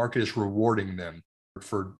do. The market is rewarding them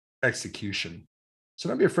for execution. So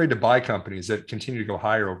don't be afraid to buy companies that continue to go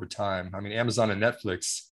higher over time. I mean, Amazon and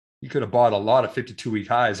Netflix, you could have bought a lot of 52-week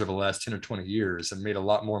highs over the last 10 or 20 years and made a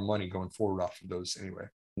lot more money going forward off of those anyway.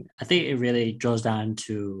 I think it really drills down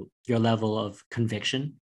to your level of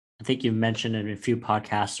conviction. I think you mentioned in a few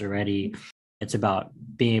podcasts already, it's about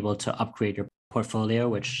being able to upgrade your portfolio,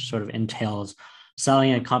 which sort of entails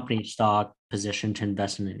selling a company stock position to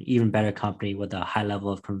invest in an even better company with a high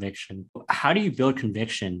level of conviction. How do you build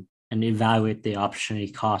conviction and evaluate the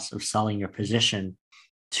opportunity cost of selling your position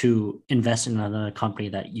to invest in another company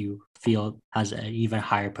that you feel has an even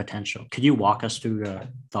higher potential? Could you walk us through your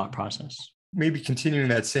thought process? Maybe continuing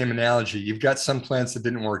that same analogy, you've got some plants that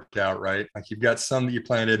didn't work out, right? Like you've got some that you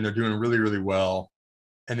planted and they're doing really, really well.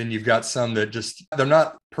 And then you've got some that they're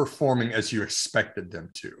not performing as you expected them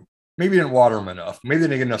to. Maybe you didn't water them enough. Maybe they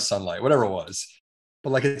didn't get enough sunlight, whatever it was.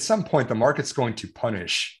 But like at some point, the market's going to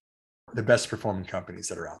punish the best performing companies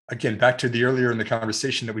that are out. Again, back to the earlier in the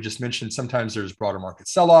conversation that we just mentioned, sometimes there's broader market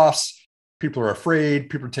sell-offs. People are afraid.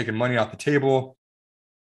 People are taking money off the table.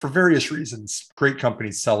 For various reasons, great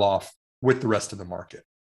companies sell off with the rest of the market.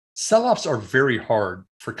 Sell-offs are very hard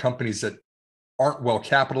for companies that aren't well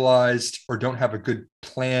capitalized or don't have a good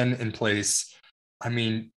plan in place. I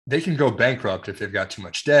mean, they can go bankrupt if they've got too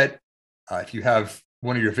much debt. If you have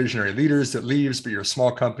one of your visionary leaders that leaves, but you're a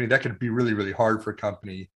small company, that could be really, really hard for a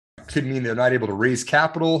company. It could mean they're not able to raise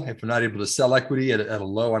capital if they're not able to sell equity at a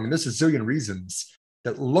low. I mean, there's a zillion reasons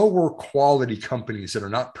that lower quality companies that are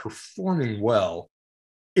not performing well,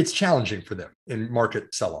 it's challenging for them in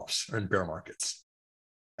market sell-offs or in bear markets.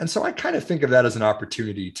 And so I kind of think of that as an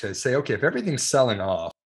opportunity to say, okay, if everything's selling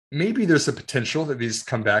off, maybe there's a potential that these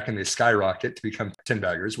come back and they skyrocket to become 10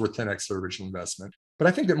 baggers worth 10x their original investment. But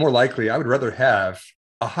I think that more likely, I would rather have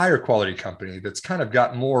a higher quality company that's kind of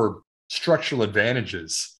got more structural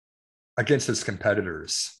advantages against its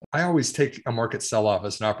competitors. I always take a market sell-off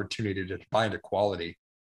as an opportunity to buy into quality.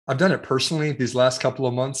 I've done it personally these last couple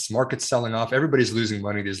of months. Markets selling off. Everybody's losing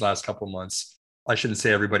money these last couple of months. I shouldn't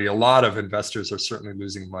say everybody. A lot of investors are certainly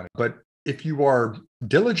losing money. But if you are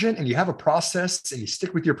diligent and you have a process and you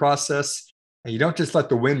stick with your process and you don't just let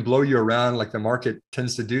the wind blow you around like the market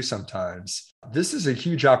tends to do sometimes, this is a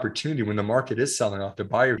huge opportunity when the market is selling off to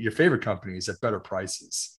buy your favorite companies at better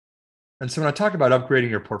prices. And so when I talk about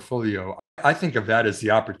upgrading your portfolio, I think of that as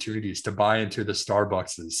the opportunities to buy into the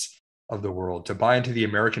Starbuckses of the world, to buy into the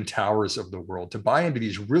American Towers of the world, to buy into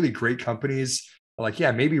these really great companies. Like,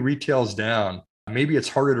 yeah, maybe retail's down. Maybe it's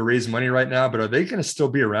harder to raise money right now, but are they going to still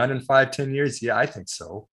be around in 5, 10 years? Yeah, I think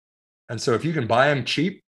so. And so if you can buy them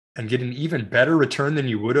cheap and get an even better return than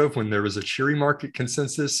you would have when there was a cheery market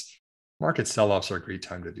consensus, market sell-offs are a great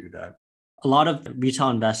time to do that. A lot of retail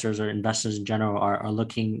investors or investors in general are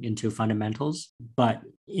looking into fundamentals. But,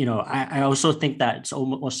 I also think that it's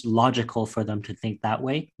almost logical for them to think that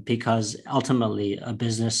way, because ultimately a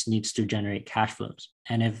business needs to generate cash flows.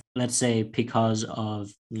 And if, let's say, because of,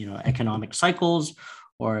 economic cycles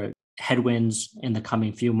or headwinds in the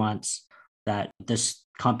coming few months, that this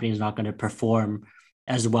company is not going to perform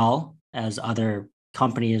as well as other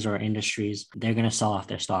companies or industries, they're going to sell off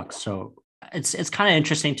their stocks. So it's kind of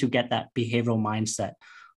interesting to get that behavioral mindset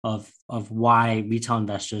of why retail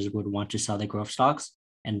investors would want to sell their growth stocks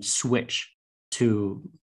and switch to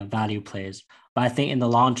value plays. But I think in the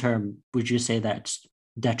long term, would you say that's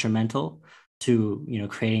detrimental to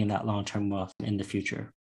creating that long-term wealth in the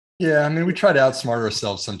future? Yeah, I mean, we try to outsmart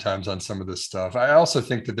ourselves sometimes on some of this stuff. I also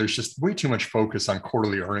think that there's just way too much focus on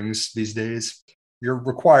quarterly earnings these days. You're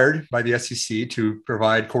required by the SEC to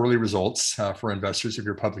provide quarterly results for investors if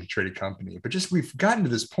you're a publicly traded company. But just we've gotten to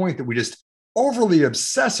this point that we just overly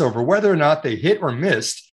obsess over whether or not they hit or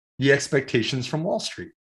missed the expectations from Wall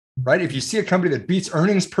Street, right? If you see a company that beats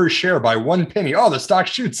earnings per share by 1 penny, oh, the stock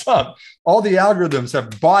shoots up. All the algorithms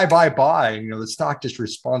have buy. The stock just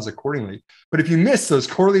responds accordingly. But if you miss those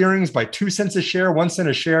quarterly earnings by 2 cents a share, 1 cent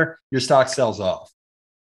a share, your stock sells off.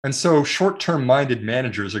 And so short-term minded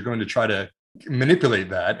managers are going to try to manipulate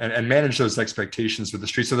that and manage those expectations with the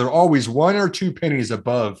street. So they're always 1 or 2 pennies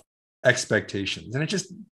above expectations. And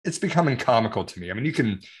it's becoming comical to me. I mean, you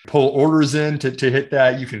can pull orders in to hit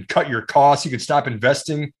that. You can cut your costs. You can stop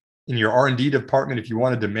investing in your R&D department if you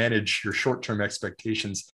wanted to manage your short-term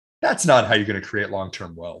expectations. That's not how you're going to create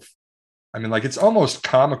long-term wealth. I mean, it's almost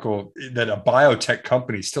comical that a biotech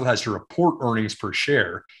company still has to report earnings per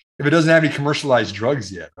share if it doesn't have any commercialized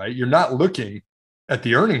drugs yet, right? You're not looking at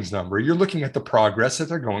the earnings number, you're looking at the progress that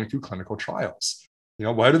they're going through clinical trials.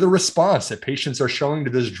 What are the response that patients are showing to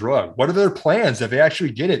this drug? What are their plans if they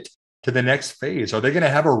actually get it to the next phase? Are they going to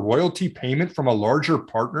have a royalty payment from a larger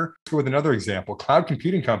partner? With another example, cloud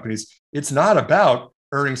computing companies, it's not about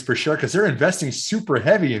earnings per share because they're investing super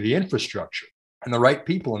heavy in the infrastructure and the right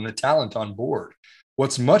people and the talent on board.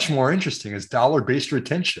 What's much more interesting is dollar-based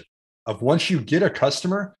retention of once you get a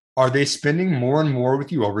customer, are they spending more and more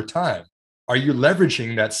with you over time? Are you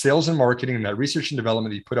leveraging that sales and marketing and that research and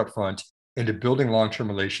development that you put up front into building long-term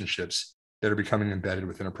relationships that are becoming embedded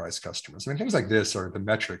with enterprise customers? I mean, things like this are the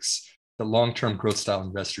metrics that long-term growth style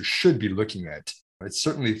investors should be looking at. It's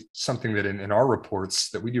certainly something that in our reports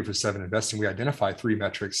that we do for Seven Investing, we identify 3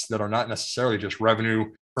 metrics that are not necessarily just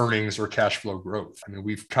revenue, earnings, or cash flow growth. I mean,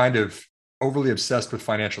 we've kind of overly obsessed with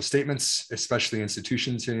financial statements, especially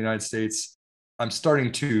institutions here in the United States. I'm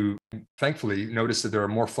starting to, thankfully, notice that there are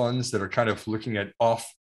more funds that are kind of looking at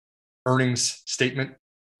off earnings statement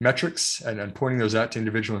metrics and pointing those out to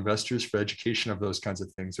individual investors for education of those kinds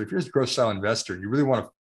of things. So if you're a growth style investor, you really want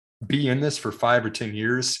to be in this for 5 or 10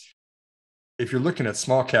 years. If you're looking at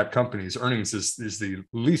small cap companies, earnings is the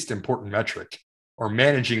least important metric, or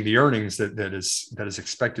managing the earnings that is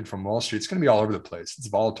expected from Wall Street. It's going to be all over the place. It's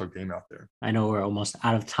a volatile game out there. I know we're almost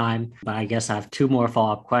out of time, but I guess I have 2 more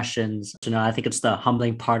follow-up questions. I think it's the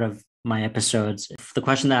humbling part of my episodes. The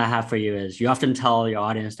question that I have for you is, you often tell your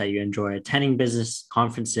audience that you enjoy attending business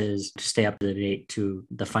conferences to stay up to date to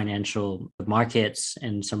the financial markets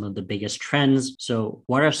and some of the biggest trends. So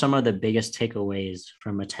what are some of the biggest takeaways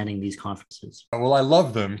from attending these conferences? Well, I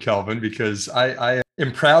love them, Kelvin, because I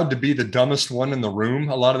am proud to be the dumbest one in the room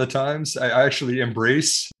a lot of the times. I actually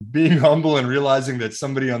embrace being humble and realizing that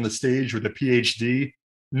somebody on the stage with a PhD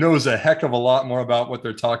knows a heck of a lot more about what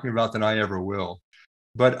they're talking about than I ever will.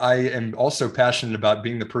 But I am also passionate about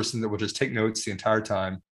being the person that will just take notes the entire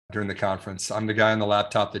time during the conference. I'm the guy on the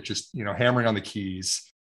laptop that just, hammering on the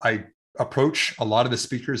keys. I approach a lot of the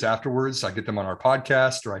speakers afterwards. I get them on our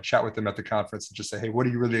podcast, or I chat with them at the conference and just say, hey, what are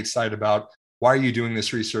you really excited about? Why are you doing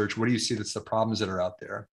this research? What do you see that's the problems that are out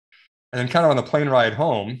there? And then kind of on the plane ride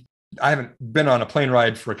home, I haven't been on a plane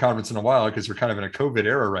ride for a conference in a while because we're kind of in a COVID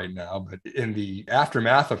era right now. But in the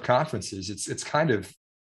aftermath of conferences, it's kind of,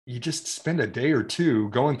 you just spend a day or 2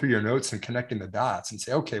 going through your notes and connecting the dots and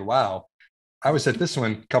say, okay, wow, I was at this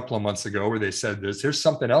one a couple of months ago where they said this, here's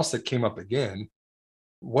something else that came up again.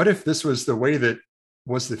 What if this was the way that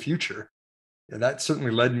was the future? that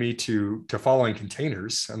certainly led me to following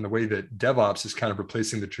containers and the way that DevOps is kind of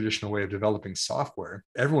replacing the traditional way of developing software.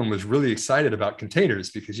 Everyone was really excited about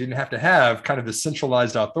containers because you didn't have to have kind of the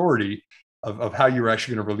centralized authority of how you were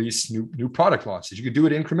actually going to release new product launches. You could do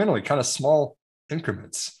it incrementally, kind of small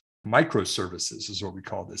increments. Microservices is what we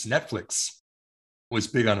call this. Netflix was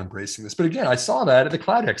big on embracing this. But again, I saw that at the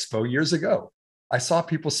Cloud Expo years ago. I saw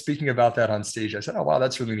people speaking about that on stage. I said, oh, wow,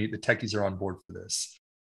 that's really neat. The techies are on board for this.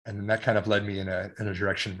 And then that kind of led me in a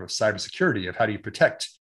direction of cybersecurity, of how do you protect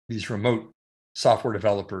these remote software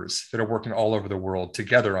developers that are working all over the world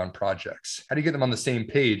together on projects? How do you get them on the same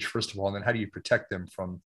page, first of all, and then how do you protect them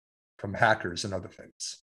from hackers and other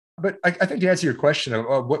things? But I think to answer your question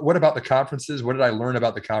of what about the conferences? What did I learn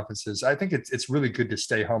about the conferences? I think it's really good to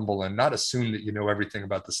stay humble and not assume that you know everything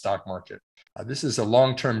about the stock market. This is a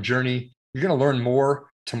long-term journey. You're going to learn more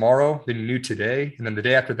tomorrow than you knew today. And then the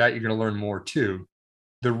day after that, you're going to learn more too.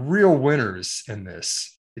 The real winners in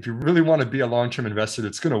this, if you really want to be a long-term investor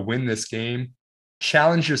that's going to win this game,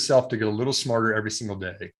 challenge yourself to get a little smarter every single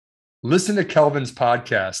day. Listen to Kelvin's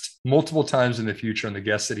podcast multiple times in the future and the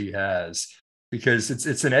guests that he has, because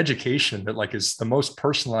it's an education that is the most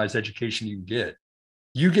personalized education you can get.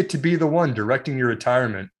 You get to be the one directing your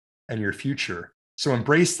retirement and your future. So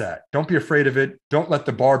embrace that. Don't be afraid of it. Don't let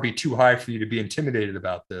the bar be too high for you to be intimidated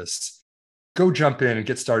about this. Go jump in and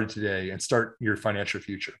get started today and start your financial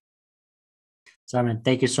future. Simon,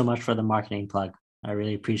 thank you so much for the marketing plug. I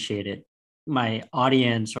really appreciate it. My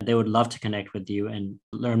audience, they would love to connect with you and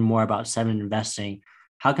learn more about Seven Investing.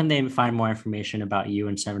 How can they find more information about you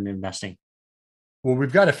and Seven Investing? Well,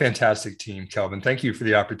 we've got a fantastic team, Kelvin. Thank you for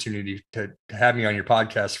the opportunity to have me on your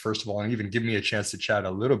podcast, first of all, and even give me a chance to chat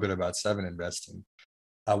a little bit about Seven Investing.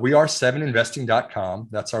 We are seveninvesting.com.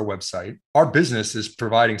 That's our website. Our business is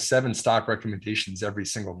providing 7 stock recommendations every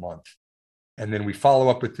single month. And then we follow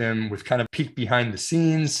up with them with kind of peek behind the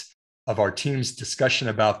scenes of our team's discussion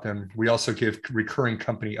about them. We also give recurring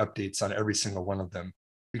company updates on every single one of them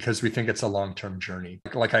because we think it's a long-term journey.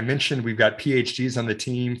 Like I mentioned, we've got PhDs on the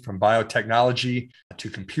team, from biotechnology to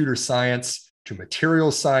computer science to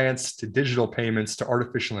material science to digital payments to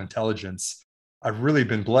artificial intelligence. I've really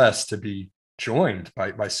been blessed to be joined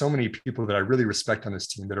by so many people that I really respect on this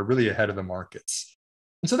team that are really ahead of the markets.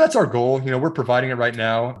 And so that's our goal. We're providing it right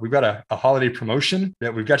now. We've got a holiday promotion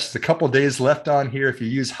that we've got just a couple of days left on here. If you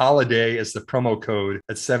use holiday as the promo code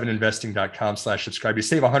at seveninvesting.com/subscribe, you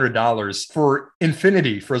save $100 for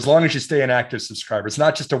infinity, for as long as you stay an active subscriber. It's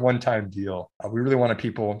not just a one-time deal. We really wanted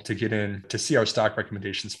people to get in to see our stock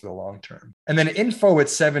recommendations for the long term. And then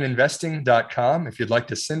info@seveninvesting.com if you'd like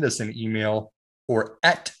to send us an email, or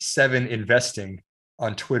 @7investing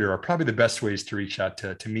on Twitter are probably the best ways to reach out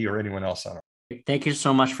to me or anyone else on it. Thank you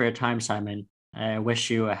so much for your time, Simon. I wish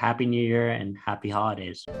you a happy new year and happy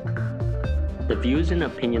holidays. The views and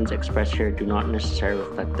opinions expressed here do not necessarily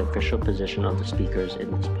reflect the official position of the speakers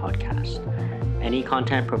in this podcast. Any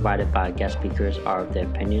content provided by guest speakers are of their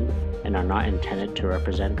opinion and are not intended to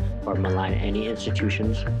represent or malign any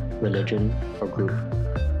institutions, religion, or group.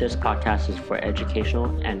 This podcast is for educational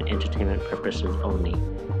and entertainment purposes only,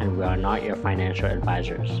 and we are not your financial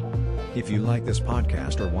advisors. If you like this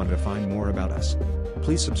podcast or want to find more about us,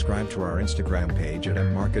 please subscribe to our Instagram page at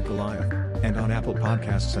mmarketgoliath and on Apple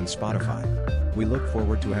Podcasts and Spotify. We look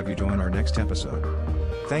forward to have you join our next episode.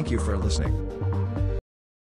 Thank you for listening.